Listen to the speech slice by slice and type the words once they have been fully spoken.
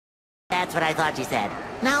That's what I thought you said.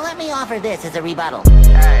 Now let me offer this as a rebuttal.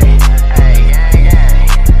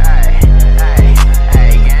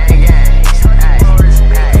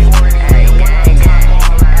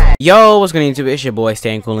 Yo, what's going on YouTube? It's your boy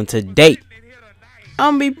Staying Cool, and today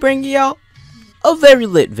I'm gonna be bringing y'all a very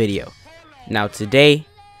lit video. Now today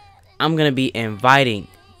I'm gonna be inviting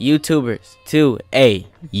YouTubers to a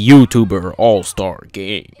YouTuber All-Star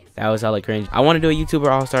game. That was hella cringe. I want to do a YouTuber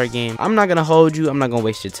All-Star game. I'm not gonna hold you. I'm not gonna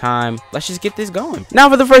waste your time. Let's just get this going. Now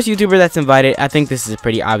for the first YouTuber that's invited, I think this is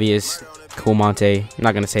pretty obvious. Cool Monte. I'm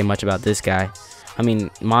not gonna say much about this guy. I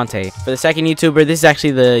mean Monte. For the second YouTuber, this is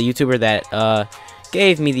actually the YouTuber that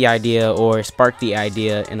gave me the idea or sparked the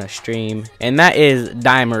idea in a stream, and that is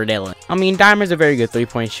DimerDillon. I mean, Dimer's a very good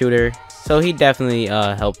three-point shooter, so he definitely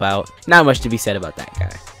help out. Not much to be said about that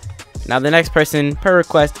guy. Now the next person, per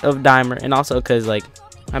request of Dimer, and also because, like,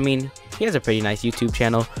 I mean, he has a pretty nice YouTube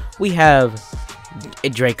channel, we have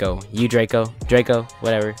Draco. Draco,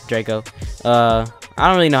 whatever, Draco. I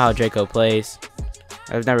don't really know how Draco plays.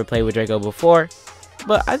 I've never played with Draco before,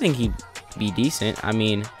 but I think he'd be decent. I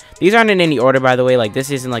mean, these aren't in any order, by the way. Like, this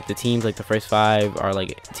isn't like the teams, like the first 5 are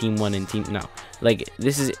like team 1 and team, no. Like,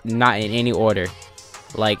 this is not in any order.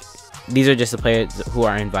 Like, these are just the players who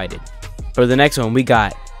are invited. For the next one, we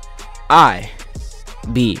got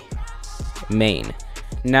iBeMaine.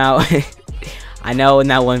 Now, I know in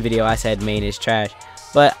that one video I said Maine is trash,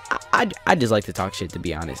 but I just like to talk shit, to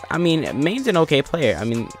be honest. I mean, Maine's an okay player. I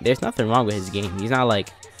mean, there's nothing wrong with his game. He's not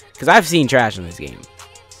like, because I've seen trash in this game.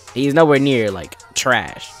 He's nowhere near like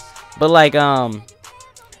trash. But like, yeah,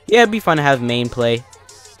 it'd be fun to have Maine play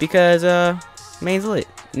because Maine's lit.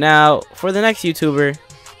 Now for the next YouTuber,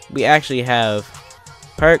 we actually have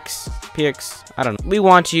Perks. I don't know. We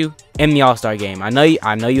want you in the All-Star game. I know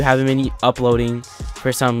you haven't been uploading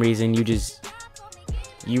for some reason. You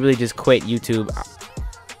really just quit YouTube.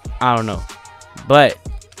 I don't know, but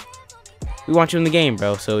we want you in the game,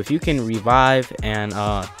 bro. So if you can revive and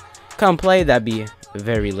come play, that'd be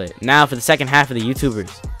very lit. Now for the second half of the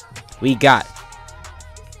YouTubers, we got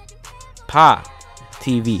Paaa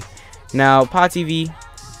TV. Now Paaa TV,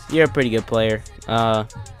 you're a pretty good player.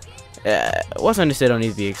 What's understood don't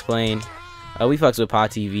need to be explained. We fucks with Paaa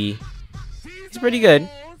TV. He's pretty good,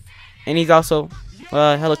 and he's also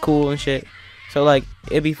hella cool and shit. So like,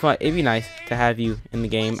 it'd be fun. It'd be nice to have you in the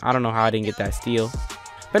game. I don't know how I didn't get that steal,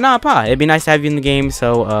 but nah, Paaa, it'd be nice to have you in the game.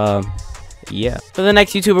 So yeah. For the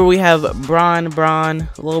next YouTuber, we have Bron,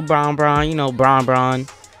 little Bron, you know, Bron.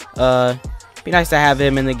 Be nice to have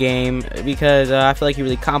him in the game because I feel like he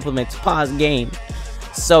really complements Paa's game.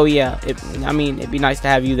 So yeah, I mean, it'd be nice to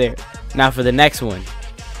have you there. Now for the next one,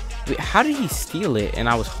 how did he steal it and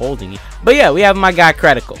I was holding it? But yeah, we have my guy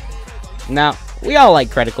Credical. Now we all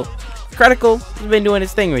like Credical. Credical has been doing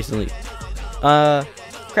his thing recently.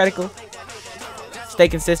 Credical, stay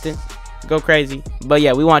consistent, go crazy. But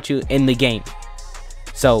yeah, we want you in the game.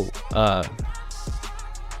 So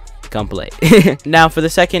come play. Now for the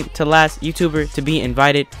second to last YouTuber to be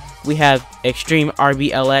invited, we have Extreme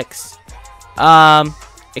RBLX.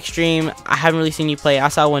 Extreme, I haven't really seen you play. I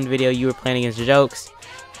saw one video you were playing against Jokes.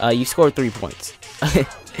 You scored 3 points.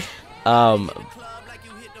 I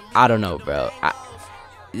don't know, bro.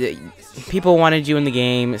 People wanted you in the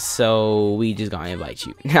game, so we just gonna invite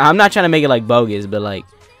you. I'm not trying to make it like bogus, but like,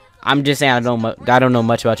 I'm just saying I don't know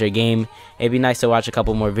much about your game. It'd be nice to watch a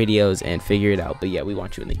couple more videos and figure it out. But yeah, we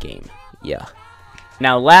want you in the game. Yeah.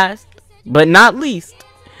 Now last but not least,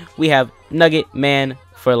 we have Nugget Man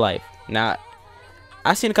for life. Now,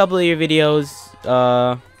 I've seen a couple of your videos.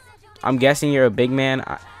 I'm guessing you're a big man.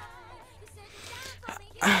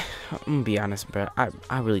 I'm gonna be honest, bro. I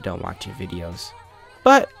really don't watch your videos.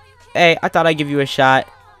 But hey, I thought I'd give you a shot.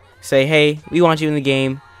 Say, hey, we want you in the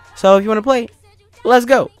game. So if you want to play, let's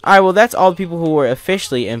go. Alright, well, that's all the people who were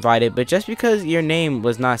officially invited. But just because your name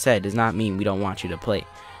was not said does not mean we don't want you to play.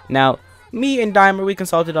 Now, me and Dimer, we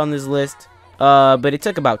consulted on this list. But it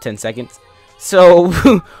took about 10 seconds. So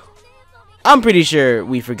I'm pretty sure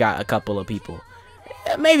we forgot a couple of people.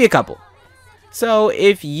 Maybe a couple. So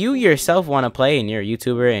if you yourself want to play and you're a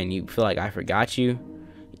YouTuber and you feel like I forgot you,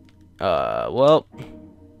 well,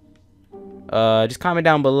 just comment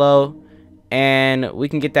down below and we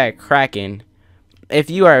can get that cracking. If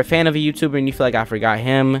you are a fan of a YouTuber and you feel like I forgot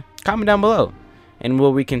him, comment down below and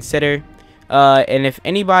we'll reconsider. And if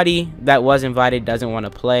anybody that was invited doesn't want to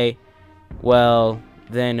play, well,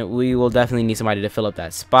 then we will definitely need somebody to fill up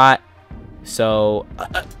that spot. So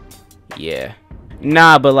yeah.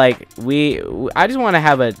 Nah, but like I just want to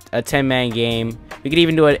have a 10-man game. We could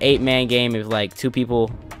even do an 8-man game if like 2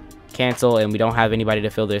 people cancel and we don't have anybody to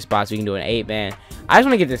fill their spots. We can do an 8-man. I just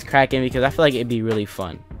want to get this cracking because I feel like it'd be really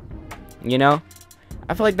fun. You know,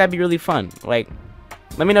 I feel like that'd be really fun. Like,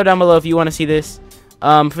 let me know down below if you want to see this.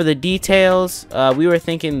 For the details, we were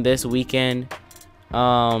thinking this weekend.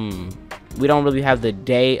 We don't really have the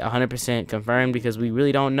date 100% confirmed because we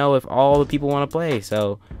really don't know if all the people want to play.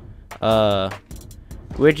 So,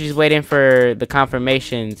 we're just waiting for the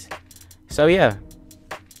confirmations. So yeah,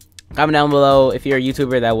 comment down below if you're a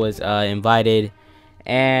YouTuber that was invited.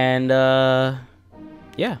 And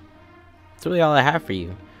yeah, that's really all I have for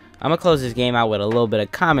you. I'm gonna close this game out with a little bit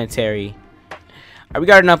of commentary. We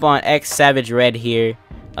got up on X Savage Red here.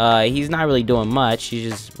 He's not really doing much. He's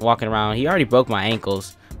just walking around. He already broke my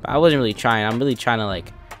ankles, but I wasn't really trying. I'm really trying to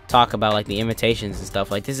like talk about like the invitations and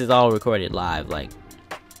stuff. Like, this is all recorded live. Like,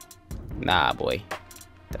 nah, boy,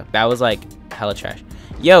 that was like hella trash.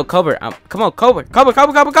 Yo, Cobra, come on, Cobra.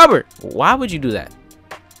 Why would you do that?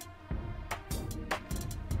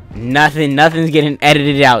 Nothing's getting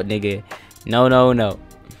edited out, nigga. No.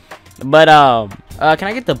 But can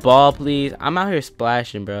I get the ball, please? I'm out here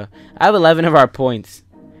splashing, bro. I have 11 of our points,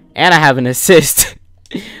 and I have an assist.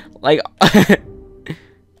 Like,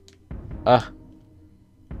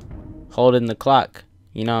 holding the clock.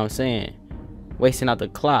 You know what I'm saying? Wasting out the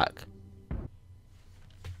clock.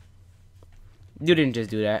 You didn't just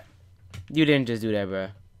do that. You didn't just do that, bro.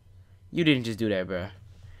 You didn't just do that, bro.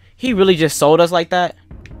 He really just sold us like that?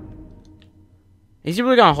 Is he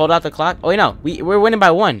really gonna hold out the clock? Oh, wait, no. We're winning by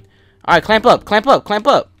 1. Alright, clamp up.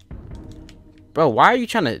 Bro, why are you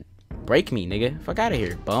trying to break me, nigga? Fuck out of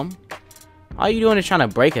here, bum. All you doing is trying to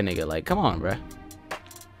break a nigga. Like, come on, bro.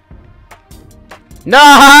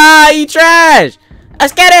 Nah, you trash!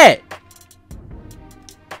 Let's get it!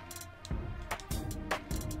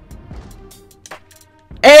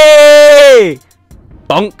 Hey!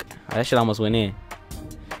 Bunk. Oh, that shit almost went in.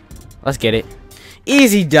 Let's get it.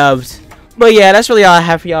 Easy dubs. But yeah, that's really all I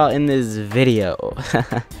have for y'all in this video.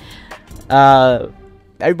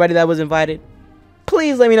 Everybody that was invited,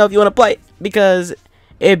 please let me know if you want to play, because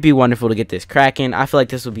it'd be wonderful to get this cracking. I feel like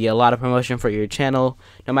this would be a lot of promotion for your channel,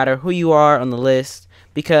 no matter who you are on the list,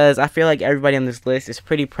 because I feel like everybody on this list is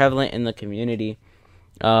pretty prevalent in the community.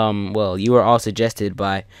 Well, you were all suggested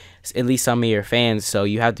by at least some of your fans, so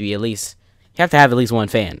you have to be have at least one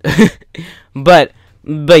fan. but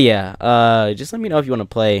yeah, just let me know if you want to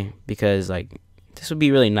play, because like this would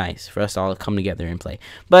be really nice for us all to come together and play.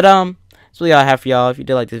 But that's really all I have for y'all. If you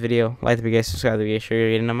did like this video, like the video, subscribe to the video, sure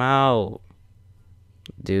you're getting them out.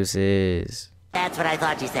 Deuces. That's what I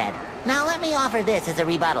thought you said. Now let me offer this as a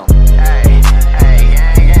rebuttal. Hey.